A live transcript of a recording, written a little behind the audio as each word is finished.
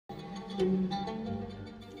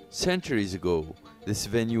Centuries ago, this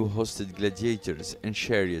venue hosted gladiators and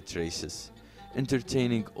chariot races,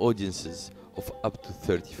 entertaining audiences of up to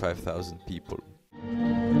 35,000 people.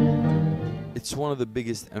 It's one of the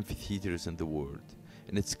biggest amphitheaters in the world,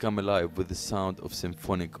 and it's come alive with the sound of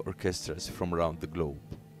symphonic orchestras from around the globe.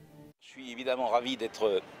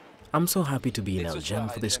 I'm so happy to be in Jem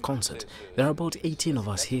for this concert. There are about 18 of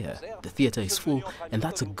us here. The theatre is full, and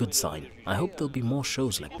that's a good sign. I hope there'll be more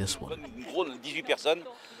shows like this one.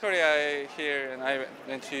 Sorry, I here and I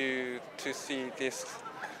went to see this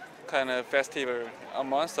kind of festival a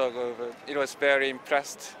month ago, but it was very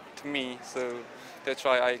impressed to me, so that's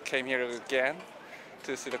why I came here again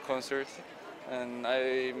to see the concert. And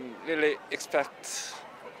I'm really expecting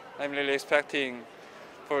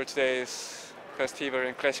for today's festival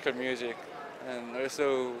in classical music, and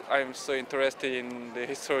also I'm so interested in the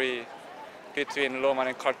history between Rome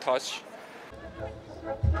and Carthage.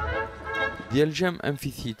 The Jem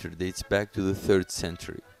Amphitheatre dates back to the 3rd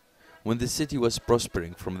century, when the city was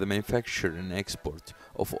prospering from the manufacture and export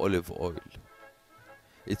of olive oil.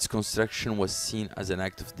 Its construction was seen as an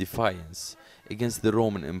act of defiance against the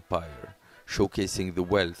Roman Empire, showcasing the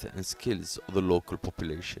wealth and skills of the local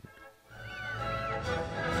population.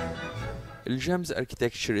 Jem's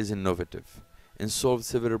architecture is innovative and solves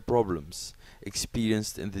several problems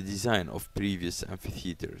experienced in the design of previous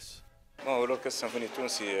amphitheaters.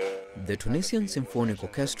 The Tunisian Symphonic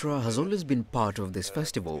Orchestra has always been part of this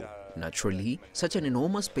festival. Naturally, such an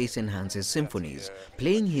enormous space enhances symphonies.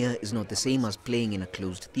 Playing here is not the same as playing in a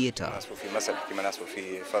closed theatre.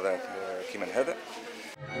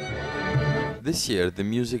 This year, the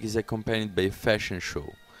music is accompanied by a fashion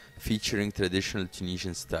show featuring traditional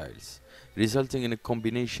Tunisian styles, resulting in a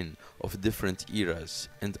combination of different eras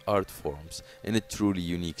and art forms in a truly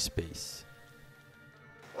unique space.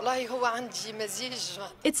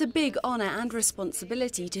 It's a big honor and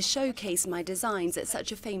responsibility to showcase my designs at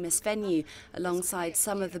such a famous venue, alongside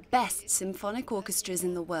some of the best symphonic orchestras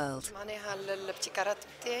in the world.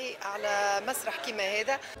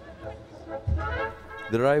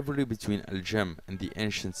 The rivalry between Jem and the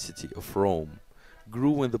ancient city of Rome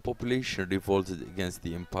grew when the population revolted against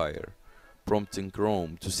the empire, prompting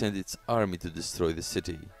Rome to send its army to destroy the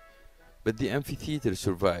city. But the amphitheater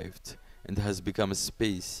survived and has become a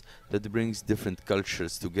space that brings different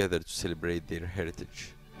cultures together to celebrate their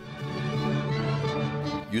heritage.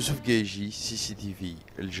 Youssef Gaigi, CCTV,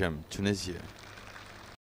 Jem, Tunisia.